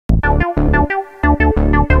Hello,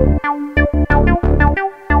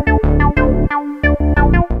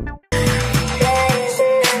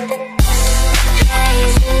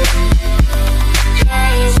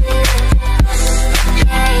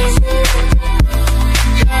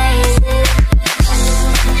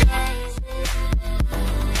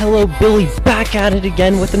 Billy, back at it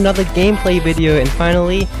again with another gameplay video, and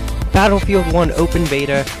finally, Battlefield 1 open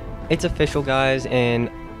beta. It's official, guys,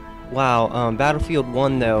 and wow, Battlefield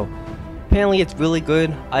 1 though, apparently it's really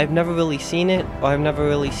good. I've never really seen it, or I've never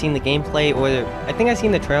really seen the gameplay, or I think I've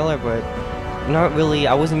seen the trailer, but not really.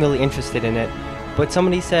 I wasn't really interested in it. But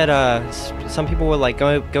somebody said, some people were like,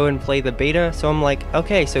 go and play the beta, so I'm like,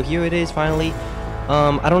 okay, so here it is finally.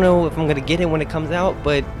 I don't know if I'm gonna get it when it comes out,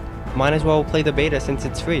 but might as well play the beta since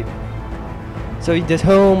it's free. So there's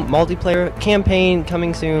home, multiplayer, campaign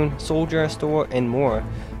coming soon, soldier, store, and more.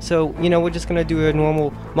 So, you know, we're just gonna do a normal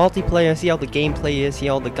multiplayer, see how the gameplay is, see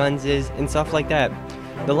how the guns is, and stuff like that.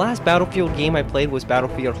 The last Battlefield game I played was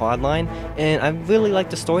Battlefield Hardline, and I really liked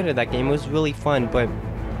the story to that game. It was really fun, but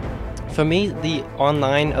for me, the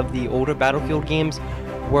online of the older Battlefield games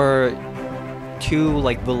were too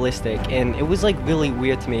like realistic, and it was like really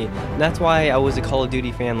weird to me, and that's why I was a Call of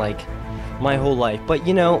Duty fan like my whole life. But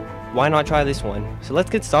you know, why not try this one? So let's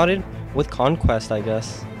get started with Conquest, I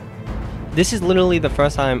guess. This is literally the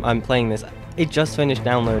first time I'm playing this. It just finished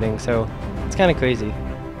downloading, so it's kind of crazy.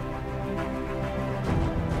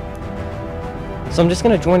 So I'm just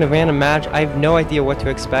gonna join a random match. I have no idea what to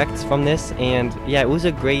expect from this, and yeah, it was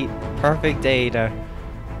a great, perfect day to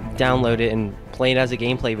download it and play it as a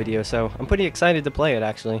gameplay video, so I'm pretty excited to play it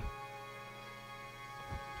actually.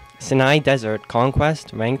 Sinai Desert,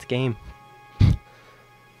 Conquest, ranked game.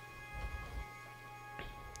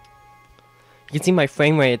 You can see my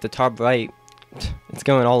frame rate at the top right. It's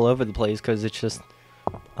going all over the place because it's just,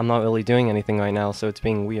 I'm not really doing anything right now, so it's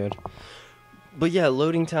being weird. But yeah,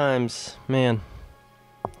 loading times, man.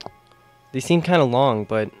 They seem kind of long,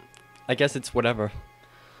 but I guess it's whatever.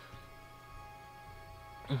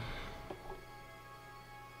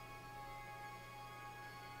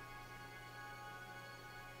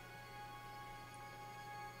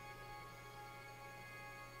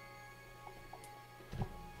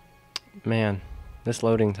 Man, this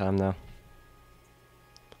loading time though.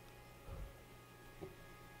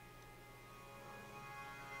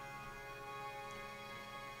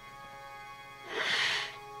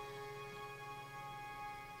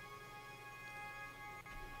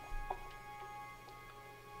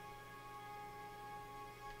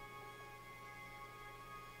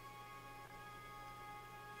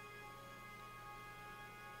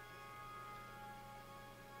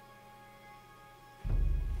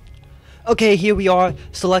 Okay, here we are,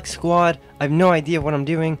 select squad. I have no idea what I'm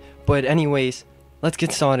doing, but anyways, let's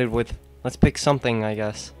get started with, let's pick something, I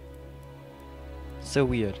guess. So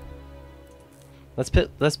weird. Let's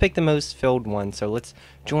pick the most filled one, so let's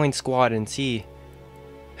join squad and see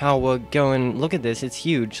how we're going. Look at this, it's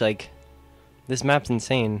huge, like, this map's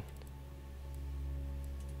insane.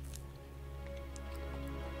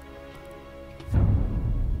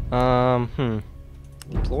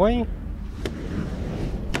 Deploy?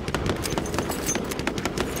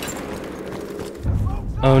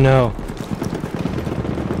 Oh no.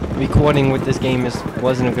 Recording with this game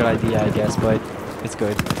wasn't a good idea, I guess, but it's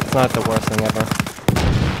good. It's not the worst thing ever.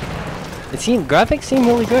 Graphics seem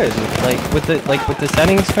really good. With the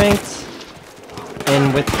setting strengths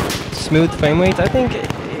and with smooth frame rates, I think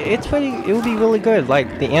it would be really good.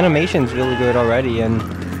 Like the animation's really good already, and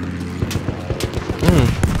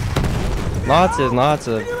lots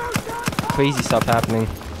of crazy stuff happening.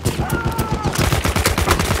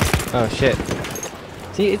 Oh shit.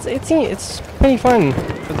 See, it's pretty fun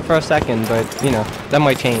for the first second, but you know, that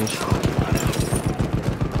might change.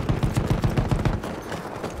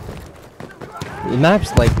 The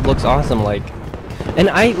maps looks awesome, and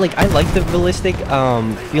I like the realistic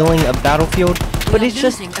feeling of Battlefield, but it's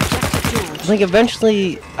just like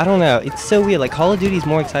eventually, I don't know, it's so weird. Like Call of Duty is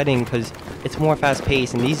more exciting because it's more fast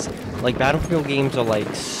paced, and these like Battlefield games are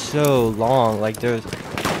like so long, like they're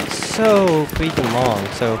so freaking long.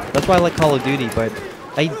 So that's why I like Call of Duty, but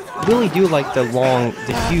I really do like the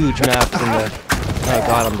huge maps and the... Oh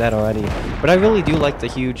god, I'm dead already. But I really do like the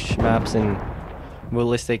huge maps and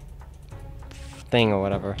realistic thing or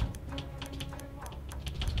whatever.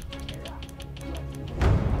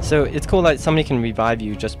 So it's cool that somebody can revive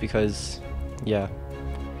you just because... Yeah.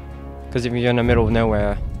 Because if you're in the middle of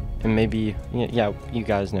nowhere, and maybe... Yeah, you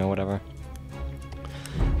guys know, whatever.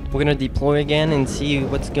 We're gonna deploy again and see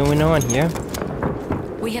what's going on here.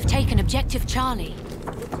 We have taken objective Charlie.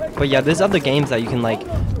 But yeah, there's other games that you can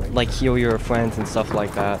like heal your friends and stuff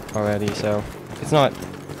like that already, so it's not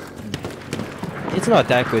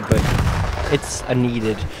that good, but it's a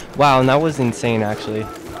needed. Wow, and that was insane actually.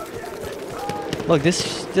 Look,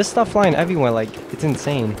 this stuff flying everywhere, like it's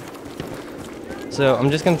insane. So I'm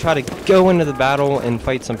just gonna try to go into the battle and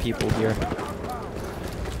fight some people here.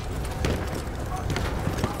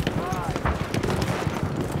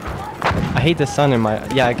 I hate the sun in my,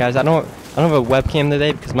 yeah guys, I don't have a webcam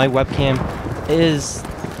today because my webcam is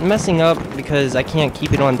messing up because I can't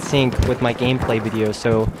keep it on sync with my gameplay videos,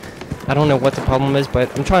 so I don't know what the problem is, but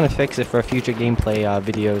I'm trying to fix it for a future gameplay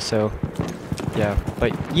video, so yeah,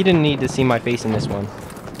 but you didn't need to see my face in this one.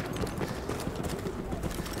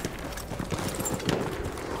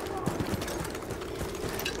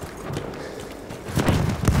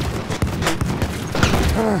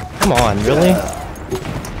 Come on, really?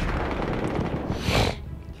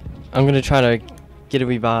 I'm gonna try to get a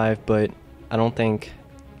revive, but I don't think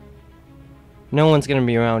no one's gonna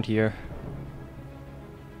be around here.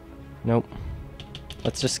 Nope.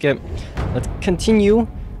 Let's just skip. Let's continue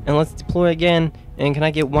and let's deploy again. And can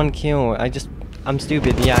I get one kill? I'm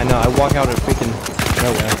stupid. Yeah, I know. I walk out of freaking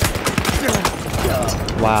nowhere.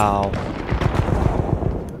 Wow.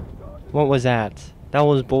 What was that? That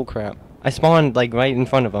was bullcrap. I spawned like right in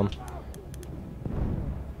front of him.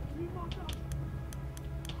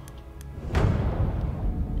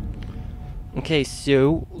 Okay,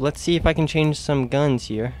 so let's see if I can change some guns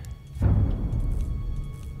here.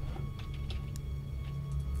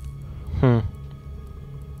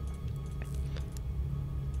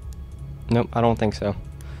 Nope, I don't think so.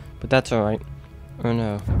 But that's alright. Or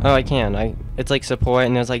no. Oh, I can. It's like support,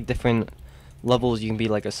 and there's like different levels. You can be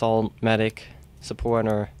like assault, medic, support,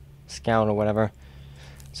 or scout, or whatever.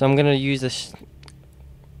 So I'm gonna use this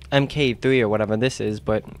MK3 or whatever this is,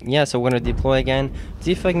 but yeah, so we're gonna deploy again.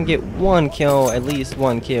 See if I can get one kill, at least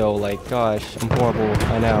one kill. Like, gosh, I'm horrible,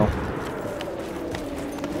 I know.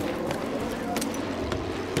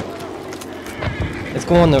 Let's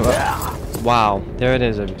go on the wow, there it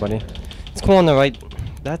is, everybody. Let's go on the right.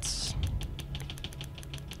 It's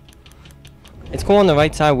cool on the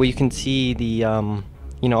right side where you can see the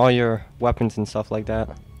you know, all your weapons and stuff like that.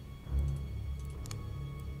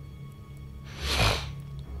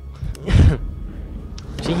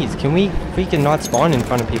 Jeez, can we freaking not spawn in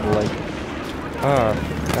front of people, like, oh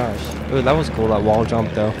gosh. Ooh, that was cool, that wall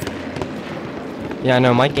jump though. Yeah, I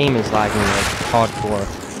know, my game is lagging like hardcore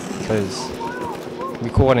because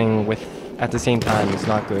recording with at the same time is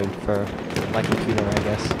not good for my computer, I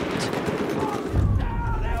guess.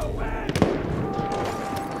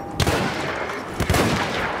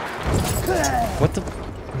 What the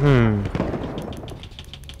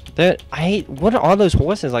I hate, what are all those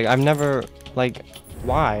horses? Like, I've never, like,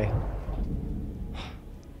 why?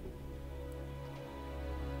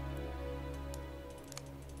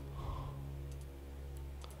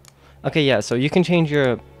 Okay, yeah, so you can change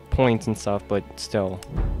your points and stuff, but still.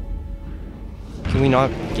 Can we not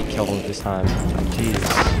get killed this time? Jeez.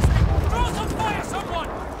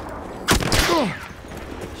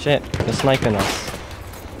 Shit, they're sniping us.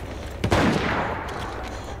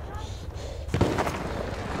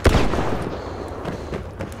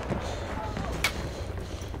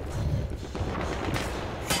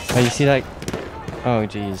 Oh, you see that? Oh,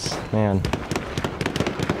 jeez, man.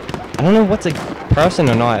 I don't know what's a person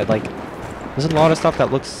or not. Like, there's a lot of stuff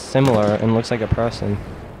that looks similar and looks like a person.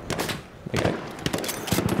 Like,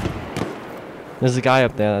 there's a guy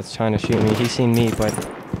up there that's trying to shoot me. He's seen me, but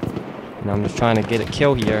you know, I'm just trying to get a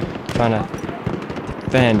kill here. Trying to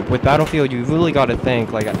defend. With Battlefield, you really got to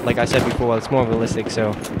think. Like I said before, it's more realistic.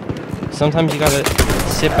 So sometimes you gotta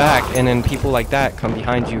sit back, and then people like that come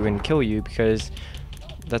behind you and kill you, because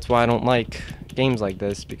that's why I don't like games like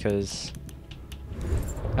this, because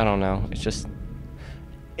I don't know,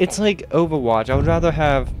 it's like Overwatch. I would rather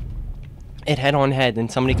have it head on head than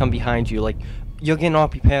somebody come behind you. Like, you're getting all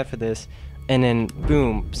prepared for this, and then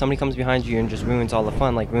boom, somebody comes behind you and just ruins all the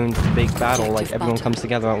fun, like ruins the big battle, like everyone comes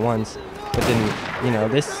together at once. But then, you know,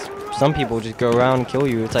 some people just go around and kill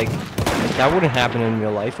you. It's like that wouldn't happen in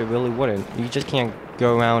real life. It really wouldn't. You just can't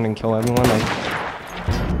go around and kill everyone. Like,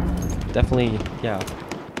 definitely, yeah.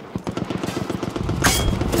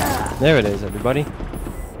 There it is, everybody.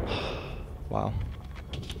 Wow.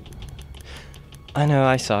 I know,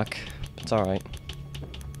 I suck. It's alright.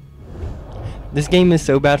 This game is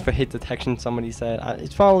so bad for hit detection, somebody said.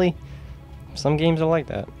 It's probably... Some games are like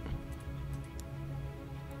that.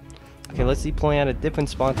 Okay, let's deploy at a different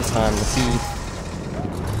spot this time. Let's see...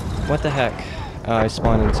 What the heck? I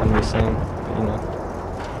spawned in somebody's thing, but you know.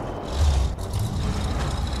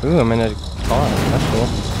 Ooh, I'm in a car. That's cool.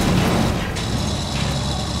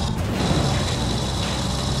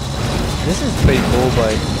 This is pretty cool,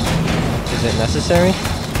 but is it necessary?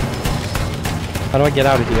 How do I get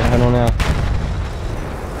out of here? I don't know.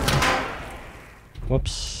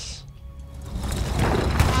 Whoops.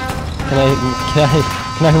 Can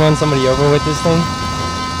I run somebody over with this thing?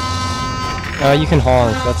 You can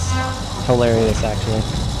honk. That's hilarious, actually.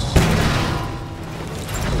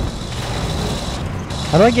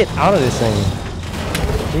 How do I get out of this thing?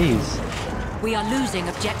 Jeez. We are losing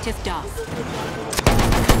objective Duff.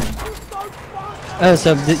 Oh,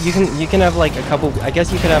 so you can have like a couple. I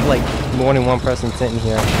guess you could have like more than one person sitting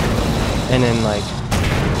here, and then like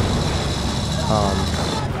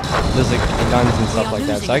there's like guns and stuff like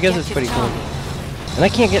that. So I guess it's pretty cool. And I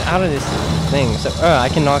can't get out of this thing, so I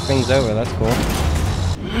can knock things over. That's cool.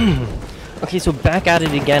 Okay, so back at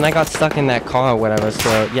it again. I got stuck in that car or whatever.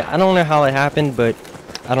 So yeah, I don't know how it happened, but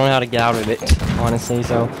I don't know how to get out of it, honestly.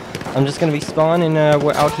 So I'm just gonna be spawning, and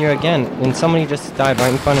we're out here again. And somebody just died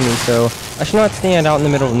right in front of me, so I should not stand out in the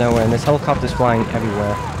middle of nowhere. And this helicopter's flying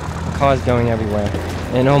everywhere. The car's going everywhere.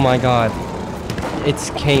 And oh my god, it's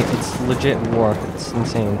legit war. It's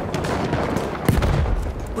insane.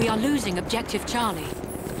 We are losing objective Charlie.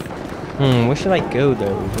 Where should I go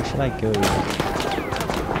though? Where should I go?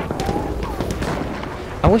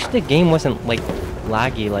 I wish the game wasn't like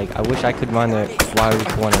laggy. Like I wish I could run it while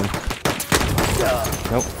recording.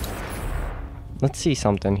 Nope. Let's see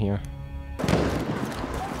something here.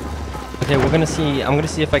 Okay, we're gonna see. I'm gonna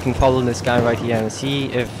see if I can follow this guy right here and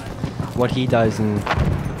see if what he does and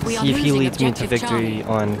see if he leads me to victory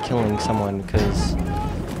on killing someone. Because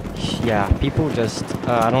yeah, people just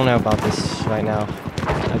I don't know about this right now.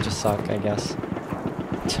 I just suck, I guess.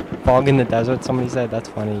 Fog in the desert. Somebody said that's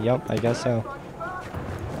funny. Yep, I guess so.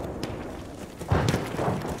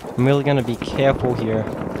 I'm really gonna be careful here.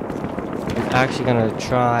 I'm actually gonna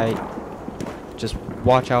try just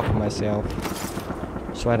watch out for myself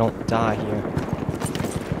so I don't die here.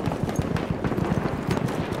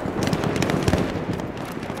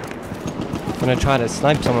 I'm gonna try to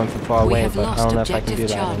snipe someone from far away, but I don't know if I can do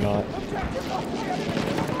that or not.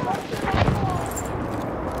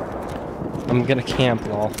 I'm gonna camp,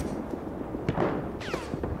 lol.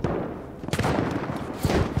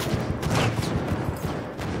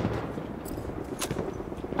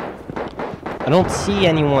 I don't see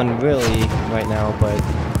anyone really right now, but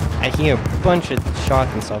I hear a bunch of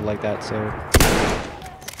shots and stuff like that, so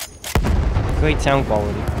great sound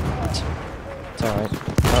quality. It's alright.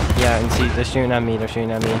 Oh, yeah, and see, they're shooting at me,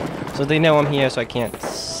 So they know I'm here, so I can't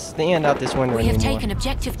stand out this window anymore. We have taken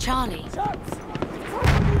objective Charlie.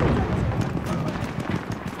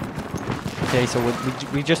 Okay, so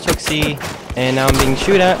we just took C, and now I'm being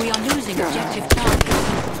shot at. We are losing objective Charlie.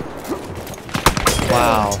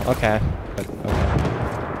 Wow, okay.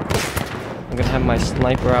 I'm gonna have my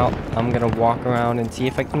sniper out. I'm gonna walk around and see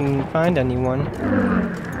if I can find anyone.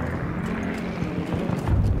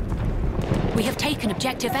 We have taken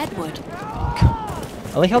objective Edward.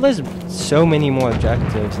 I like how there's so many more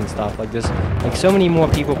objectives and stuff. Like there's like so many more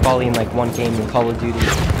people probably in like one game than Call of Duty,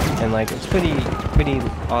 and like it's pretty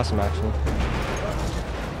awesome actually.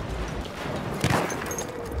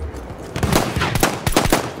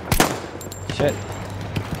 Shit.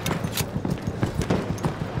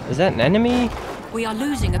 Is that an enemy? We are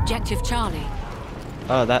losing objective Charlie.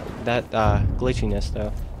 Oh, that glitchiness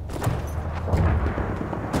though.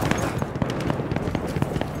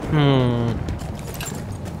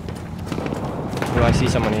 Oh, I see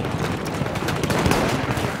somebody.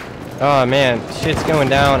 Oh man, shit's going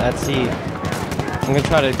down at sea. I'm gonna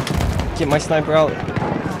try to get my sniper out.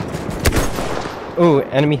 Ooh,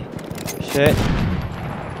 enemy. Shit.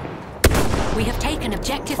 We have taken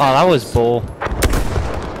objective. Oh, that was bull.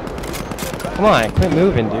 Come on, quit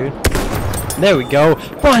moving, dude. There we go.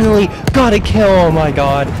 Finally got a kill. Oh my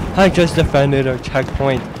god. I just defended a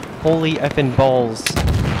checkpoint. Holy effing balls.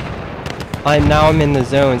 Now I'm in the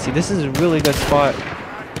zone. See, this is a really good spot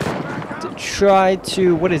to try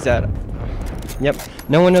to... What is that? Yep.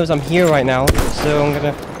 No one knows I'm here right now. So I'm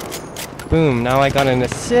gonna... Boom. Now I got an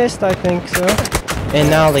assist, I think so. And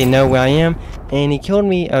now they know where I am. And he killed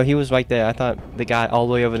me. Oh, he was right there. I thought the guy all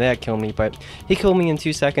the way over there killed me, but he killed me in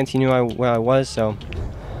 2 seconds. He knew where I was, so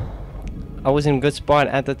I was in a good spot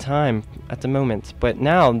at the time, at the moment. But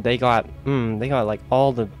now they got like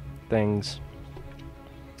all the things.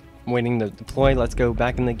 I'm waiting to deploy. Let's go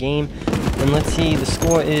back in the game, and let's see. The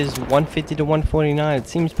score is 150 to 149. It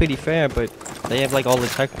seems pretty fair, but they have like all the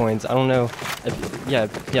checkpoints. I don't know. Yeah,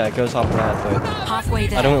 it goes off of that, but halfway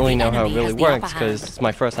there, I don't really know how it really works because it's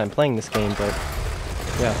my first time playing this game, but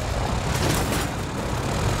yeah.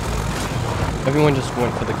 Everyone just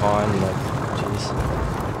went for the car and like, jeez.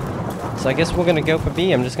 So I guess we're gonna go for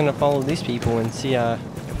B. I'm just gonna follow these people and see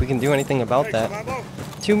if we can do anything about that.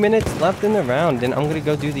 2 minutes left in the round, and I'm gonna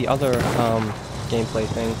go do the other gameplay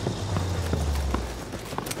thing.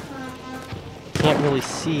 Can't really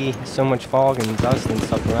see so much fog and dust and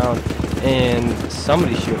stuff around, and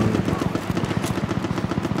somebody's shooting.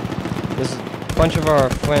 There's a bunch of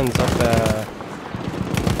our friends up.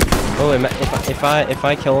 Oh, if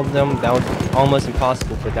I killed them, that would be almost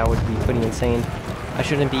impossible, but that would be pretty insane. I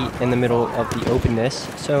shouldn't be in the middle of the openness,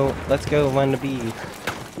 so let's go run to B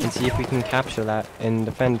and see if we can capture that and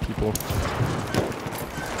defend people.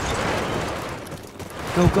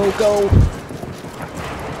 Go, go, go!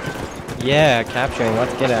 Yeah, capturing.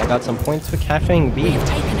 Let's get it. I got some points for capturing B. We have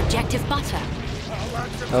taken objective butter.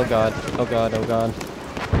 Oh god, oh god, oh god.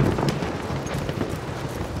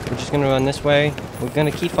 We're just gonna run this way. We're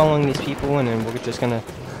gonna keep following these people, and then we're just gonna,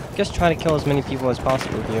 I guess, try to kill as many people as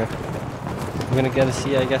possible here. We're gonna get a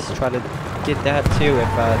C, I guess, try to get that too if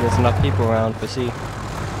there's enough people around for C.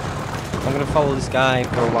 I'm gonna follow this guy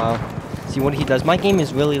for a while, see what he does. My game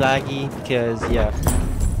is really laggy because, yeah.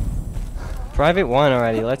 Private 1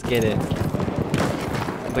 already, let's get it.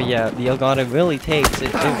 But yeah, the Elgato really takes,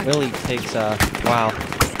 it really takes, wow.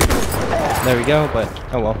 There we go, but,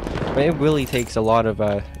 oh well. But it really takes a lot of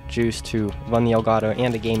juice to run the Elgato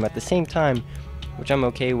and a game at the same time, which I'm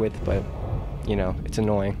okay with, but, you know, it's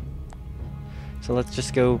annoying. So let's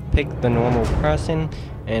just go pick the normal person,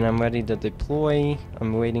 and I'm ready to deploy.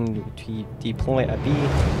 I'm waiting to deploy at B,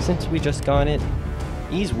 since we just got it.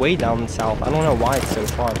 E's way down south. I don't know why it's so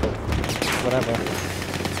far, but whatever.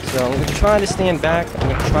 So I'm going to try to stand back, I'm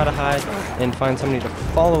going to try to hide, and find somebody to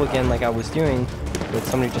follow again like I was doing. But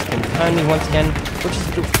somebody just came behind me once again, which is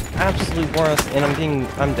the absolute worst, and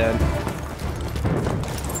I'm dead.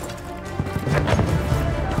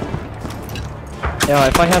 Yeah,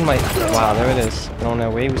 if I had my, wow, there it is. I don't know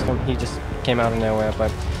where he was coming, he just came out of nowhere, but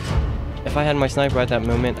if I had my sniper at that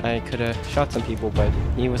moment, I could have shot some people, but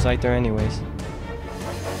he was right there anyways.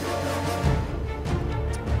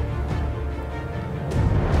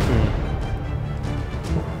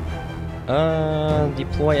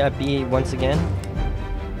 Deploy at B once again.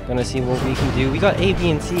 Gonna see what we can do. We got A, B,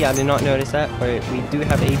 and C. I did not notice that, but we do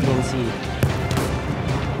have A, B, and C.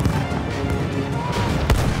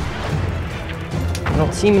 I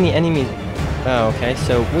don't see many enemies. Oh, okay.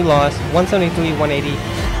 So we lost 173, 180.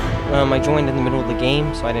 I joined in the middle of the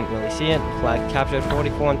game, so I didn't really see it. Flag captured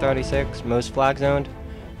 44 and 36. Most flag zoned.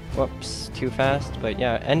 Whoops, too fast. But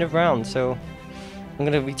yeah, end of round. So I'm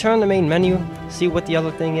gonna return the main menu, see what the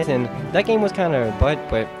other thing is, and that game was kind of butt,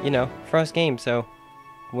 but you know, first game, so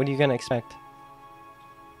what are you gonna expect?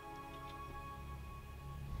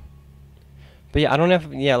 But yeah, I don't know if,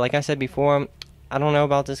 yeah, like I said before, I don't know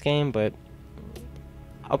about this game, but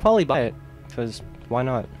I'll probably buy it, because why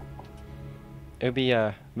not? It would be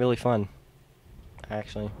really fun,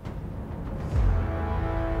 actually.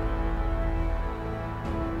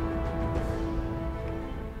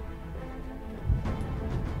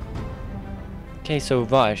 Okay, so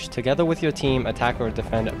rush. Together with your team, attack or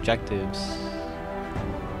defend objectives.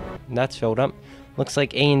 That's filled up. Looks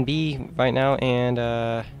like A and B right now, and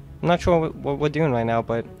I'm not sure what we're doing right now,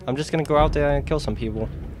 but I'm just gonna go out there and kill some people.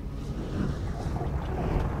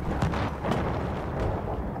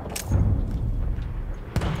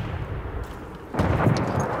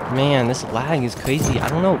 Man, this lag is crazy. I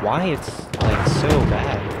don't know why it's like so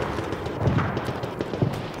bad.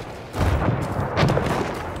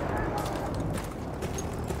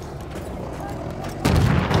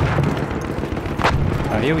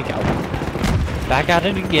 Here we go. Back at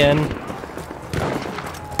it again.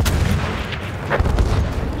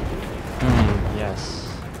 Yes.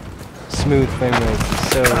 Smooth frame rate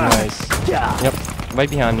is so nice. Yep, right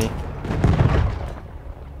behind me.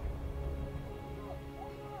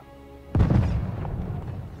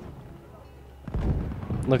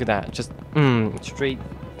 Look at that. Just, straight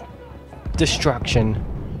destruction.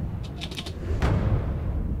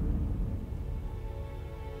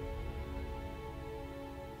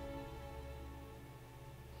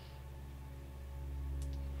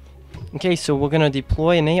 Okay, so we're gonna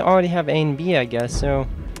deploy, and they already have A and B, I guess, so,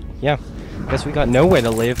 yeah. Guess we got nowhere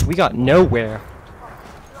to live. We got nowhere.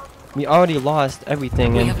 We already lost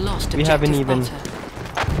everything, and we haven't even...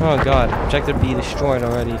 Oh god, objective B destroyed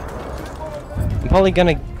already. I'm probably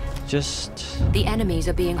gonna just... The enemies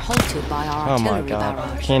are being halted by our artillery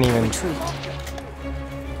barrage. Can't even... Retreat.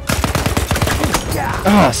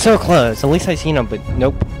 Ah, so close. At least I seen him, but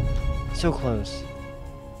nope. So close.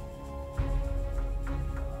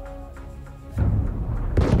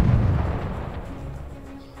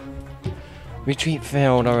 Retreat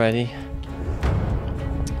failed already.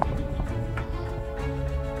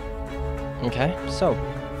 Okay, so.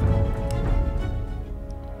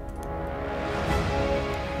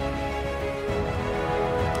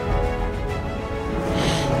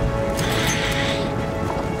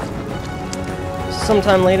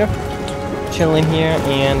 Sometime later, chilling here,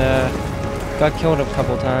 and got killed a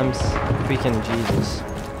couple times. Freaking Jesus.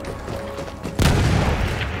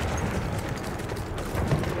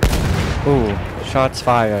 Ooh, shots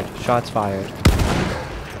fired. Shots fired.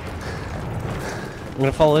 I'm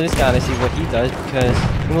gonna follow this guy to see what he does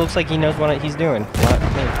because he looks like he knows what he's doing. What?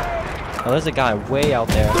 Oh, there's a guy way out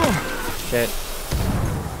there. Shit.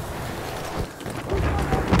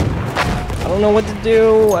 I don't know what to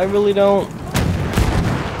do. I really don't.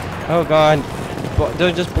 Oh god.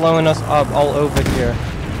 They're just blowing us up all over here.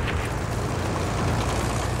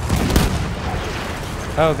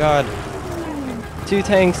 Oh god. 2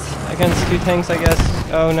 tanks against 2 tanks, I guess.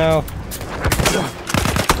 Oh no.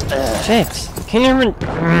 Shit. Can you even...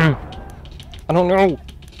 I don't know.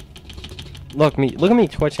 Look at me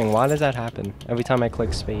twitching. Why does that happen every time I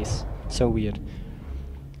click space? So weird.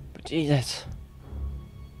 But Jesus.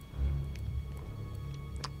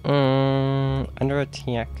 Under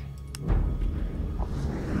attack.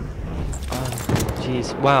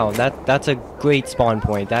 Jeez. Wow, that's a great spawn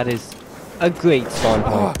point. That is a great spawn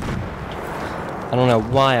point. I don't know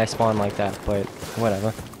why I spawned like that, but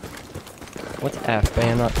whatever. What's F?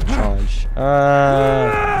 Bayonet charge.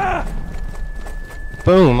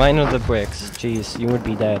 Boom! Right into the bricks. Jeez, you would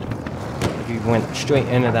be dead if you went straight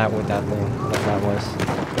into that with that thing. What that was.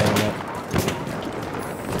 Bayonet.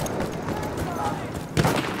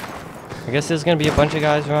 I guess there's gonna be a bunch of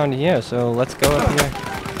guys around here, so let's go up here.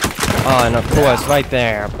 Oh, and of course, right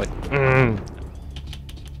there, but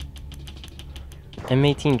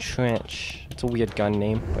M18 Trench. It's a weird gun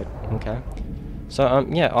name, but okay. So,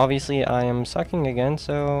 yeah, obviously I am sucking again,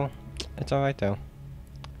 so it's alright though.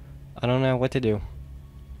 I don't know what to do.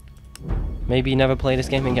 Maybe never play this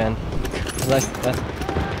game again. That's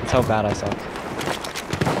how bad I suck.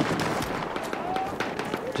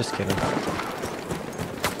 Just kidding.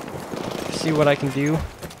 See what I can do.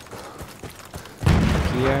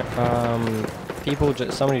 Here,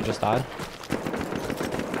 somebody just died.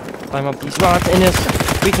 Climb up these rocks and this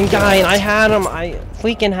freaking guy, and I had him. I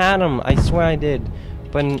freaking had him. I swear I did.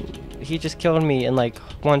 But he just killed me in like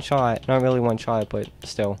 1 shot. Not really 1 shot, but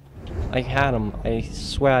still. I had him. I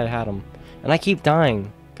swear I had him. And I keep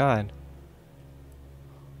dying. God.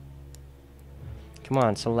 Come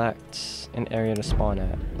on, select an area to spawn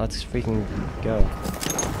at. Let's freaking go.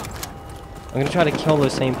 I'm gonna try to kill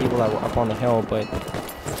those same people that were up on the hill, but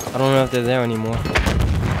I don't know if they're there anymore.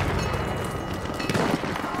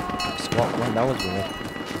 What? That was weird.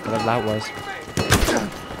 Whatever that was.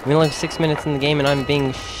 We only have 6 minutes in the game and I'm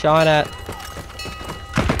being shot at.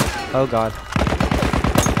 Oh god.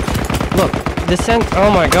 Look, descent.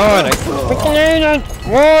 Oh my god. I freaking hate it.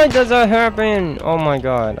 Why does that happen? Oh my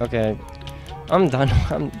god. Okay. I'm done.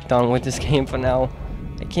 I'm done with this game for now.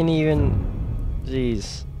 I can't even.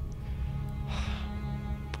 Jeez.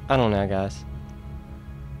 I don't know, guys.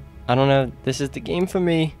 I don't know. This is the game for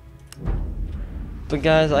me. But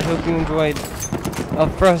guys, I hope you enjoyed a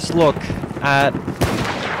first look at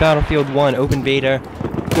Battlefield 1 Open Beta.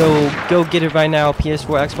 Go get it right now.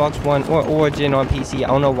 PS4, Xbox One, or Origin on PC. I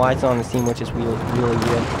don't know why it's not on Steam, which is really weird.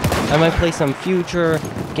 I might play some future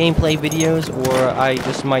gameplay videos, or I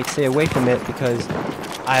just might stay away from it because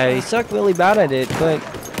I suck really bad at it. But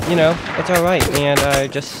you know, it's alright. And I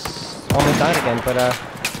just almost died again. But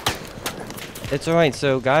it's alright.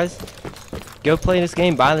 So guys, go play this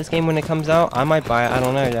game. Buy this game when it comes out. I might buy it. I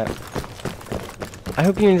don't know yet. I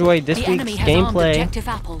hope you enjoyed this week's gameplay.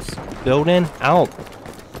 Billden out.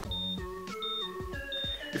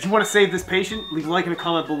 If you want to save this patient, leave a like and a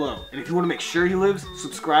comment below. And if you want to make sure he lives,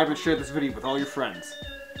 subscribe and share this video with all your friends.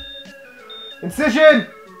 Incision!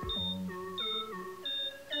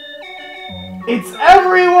 It's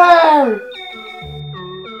everywhere!